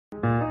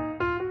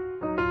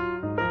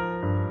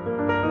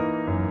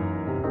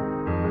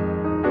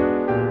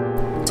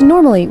So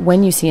normally,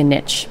 when you see a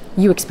niche,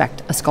 you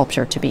expect a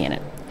sculpture to be in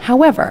it.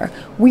 However,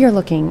 we are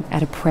looking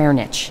at a prayer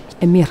niche,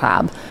 a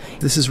mihrab.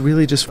 This is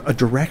really just a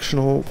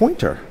directional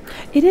pointer.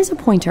 It is a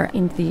pointer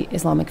in the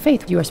Islamic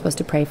faith. You are supposed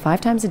to pray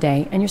 5 times a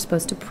day, and you're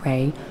supposed to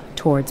pray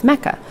towards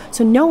Mecca.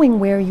 So knowing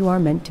where you are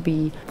meant to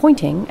be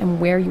pointing and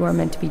where you are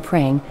meant to be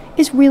praying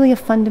is really a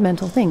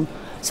fundamental thing.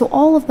 So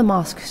all of the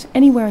mosques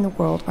anywhere in the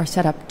world are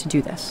set up to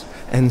do this.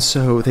 And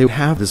so they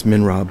have this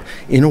mihrab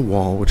in a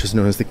wall, which is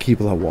known as the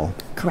Qibla wall.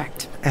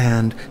 Correct.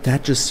 And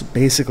that just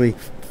basically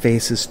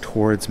faces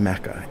towards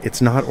Mecca.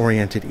 It's not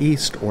oriented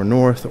east or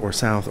north or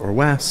south or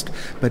west,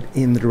 but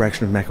in the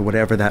direction of Mecca,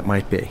 whatever that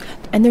might be.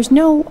 And there's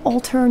no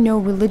altar, no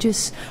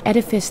religious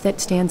edifice that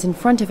stands in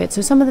front of it.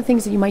 So some of the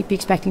things that you might be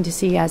expecting to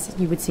see, as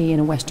you would see in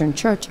a Western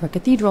church or a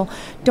cathedral,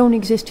 don't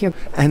exist here.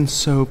 And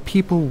so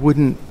people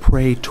wouldn't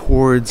pray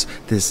towards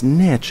this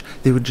niche.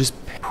 They would just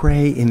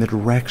pray in the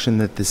direction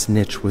that this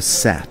niche was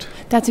set.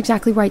 That's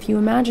exactly right. You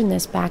imagine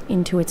this back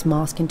into its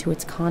mosque, into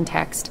its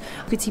context.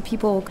 You could see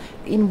people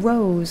in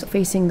rows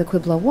facing the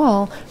Qibla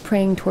wall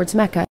praying towards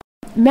Mecca.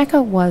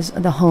 Mecca was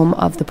the home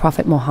of the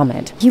Prophet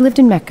Muhammad. He lived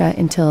in Mecca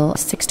until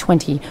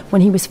 620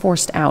 when he was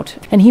forced out,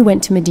 and he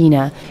went to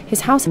Medina.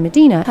 His house in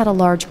Medina had a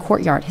large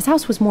courtyard. His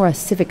house was more a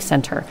civic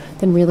center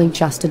than really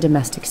just a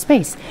domestic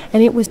space,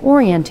 and it was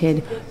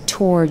oriented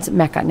towards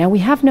Mecca. Now, we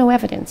have no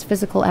evidence,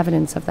 physical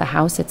evidence of the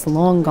house. It's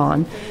long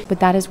gone, but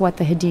that is what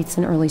the hadiths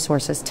and early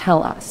sources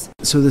tell us.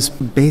 So this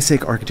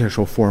basic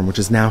architectural form, which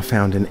is now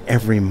found in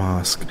every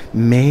mosque,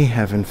 may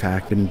have in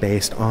fact been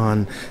based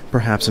on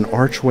perhaps an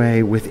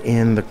archway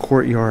within the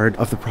courtyard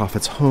of the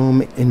Prophet's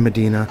home in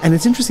Medina. And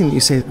it's interesting that you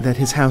say that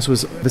his house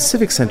was the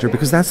civic center,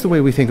 because that's the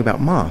way we think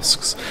about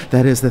mosques.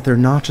 That is, that they're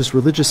not just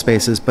religious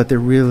spaces, but they're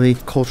really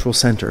cultural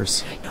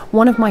centers.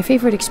 One of my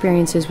favorite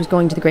experiences was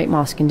going to the Great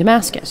Mosque in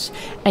Damascus.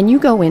 And you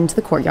go into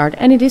the courtyard,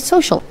 and it is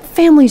social.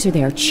 Families are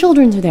there,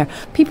 children are there,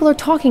 people are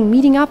talking,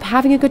 meeting up,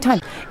 having a good time.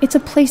 It's a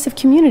place of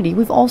community.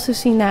 We've also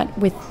seen that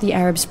with the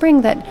Arab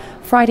Spring, that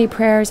Friday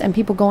prayers and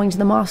people going to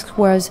the mosque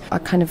was a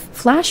kind of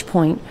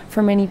flashpoint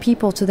for many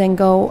people to then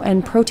go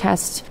and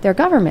protest their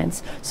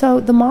governments. So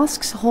the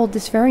mosques hold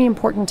this very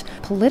important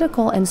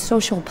political and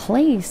social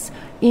place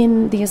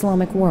in the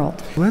Islamic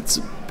world. Let's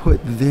put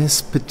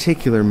this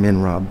particular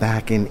mihrab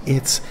back in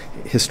its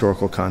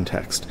historical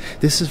context.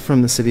 This is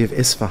from the city of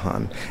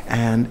Isfahan,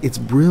 and its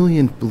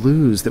brilliant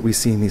blues that we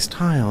see in these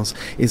tiles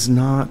is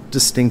not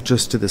distinct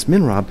just to this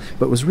mihrab,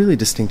 but was really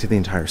distinct to the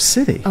entire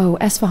city. Oh,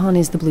 Isfahan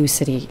is the blue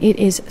city. It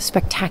is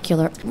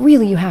spectacular.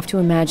 Really, you have to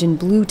imagine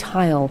blue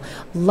tile,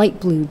 light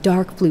blue,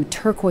 dark blue,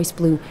 turquoise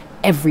blue,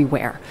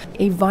 everywhere.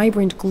 A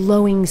vibrant,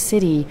 glowing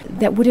city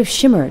that would have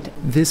shimmered.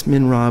 This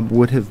mihrab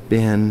would have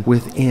been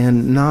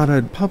within not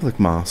a public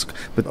mosque,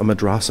 but a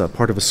madrasa,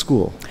 part of a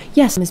school.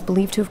 Yes, it's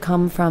believed to have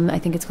come from, I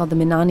think it's called the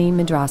Minani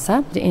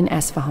Madrasa in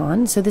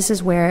Isfahan. So this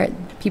is where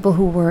people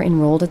who were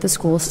enrolled at the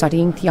school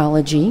studying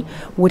theology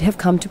would have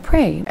come to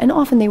pray. And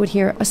often they would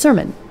hear a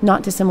sermon,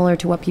 not dissimilar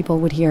to what people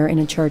would hear in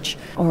a church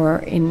or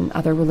in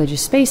other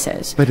religious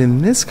spaces. But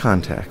in this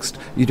context,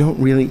 you don't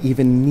really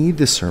even need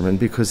the sermon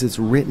because it's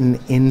written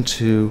into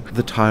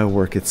the tile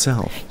work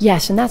itself.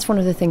 Yes, and that's one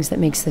of the things that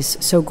makes this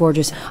so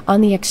gorgeous. On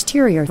the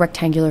exterior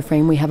rectangular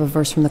frame, we have a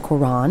verse from the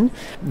Quran.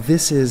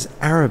 This is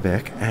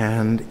Arabic,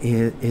 and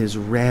it is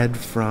read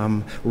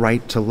from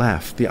right to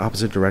left, the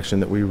opposite direction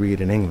that we read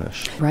in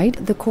English. Right?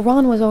 The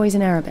Quran was always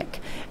in Arabic,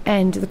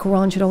 and the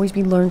Quran should always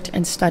be learnt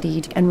and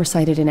studied and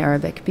recited in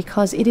Arabic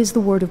because it is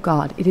the Word of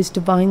God. It is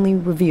divinely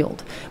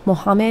revealed.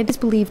 Muhammad is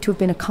believed to have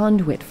been a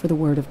conduit for the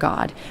Word of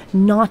God,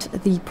 not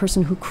the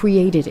person who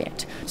created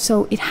it.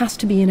 So it has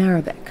to be in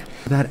Arabic.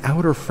 That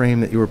outer frame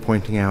that you were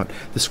pointing out,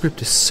 the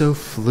script is so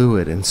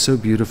fluid and so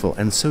beautiful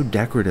and so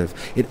decorative,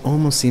 it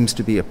almost seems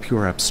to be a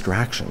pure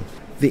abstraction.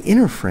 The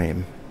inner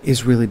frame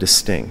is really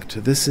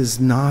distinct. This is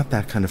not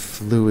that kind of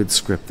fluid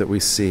script that we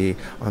see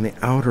on the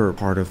outer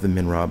part of the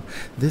mihrab.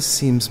 This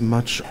seems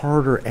much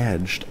harder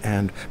edged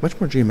and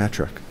much more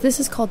geometric. This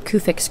is called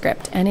Kufic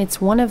script, and it's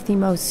one of the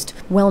most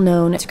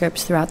well-known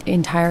scripts throughout the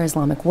entire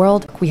Islamic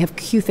world. We have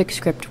Kufic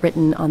script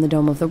written on the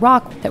Dome of the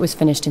Rock that was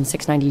finished in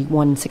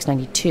 691,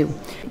 692.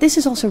 This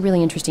is also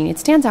really interesting. It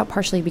stands out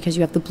partially because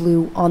you have the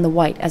blue on the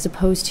white, as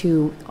opposed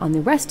to on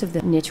the rest of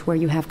the niche where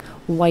you have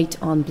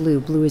white on blue.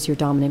 Blue is your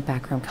dominant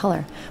background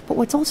color. But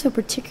what's also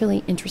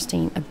particularly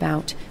interesting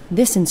about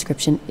this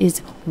inscription is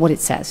what it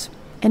says.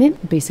 And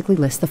it basically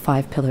lists the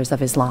 5 pillars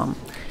of Islam.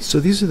 So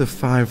these are the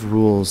 5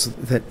 rules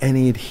that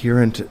any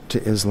adherent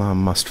to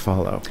Islam must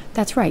follow.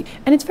 That's right.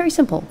 And it's very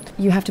simple.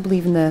 You have to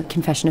believe in the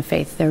confession of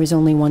faith. There is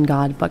only one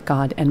God but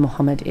God, and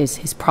Muhammad is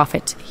his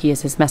prophet. He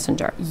is his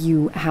messenger.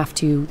 You have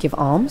to give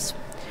alms.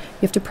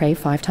 You have to pray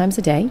 5 times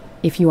a day.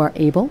 If you are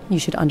able, you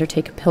should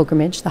undertake a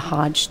pilgrimage, the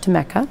Hajj, to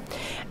Mecca.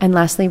 And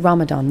lastly,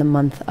 Ramadan, the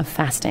month of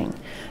fasting.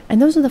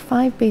 And those are the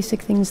 5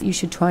 basic things you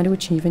should try to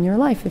achieve in your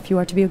life if you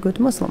are to be a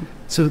good Muslim.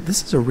 So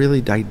this is a really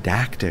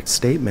didactic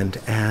statement,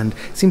 and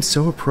it seems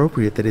so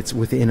appropriate that it's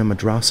within a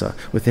madrasa,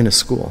 within a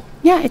school.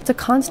 Yeah, it's a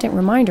constant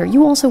reminder.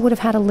 You also would have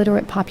had a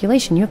literate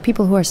population. You have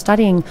people who are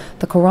studying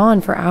the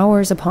Quran for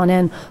hours upon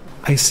end.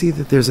 I see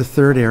that there's a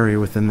third area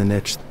within the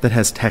niche that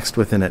has text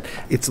within it.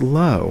 It's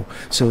low,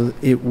 so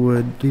it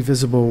would be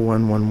visible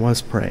when one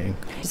was praying.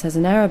 It says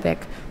in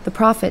Arabic, the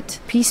Prophet,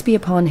 peace be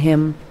upon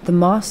him, the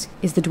mosque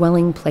is the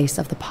dwelling place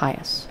of the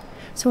pious.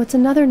 So it's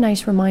another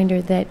nice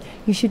reminder that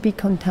you should be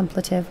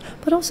contemplative,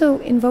 but also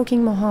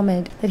invoking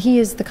Muhammad, that he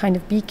is the kind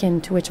of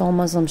beacon to which all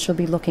Muslims should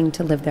be looking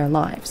to live their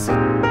lives.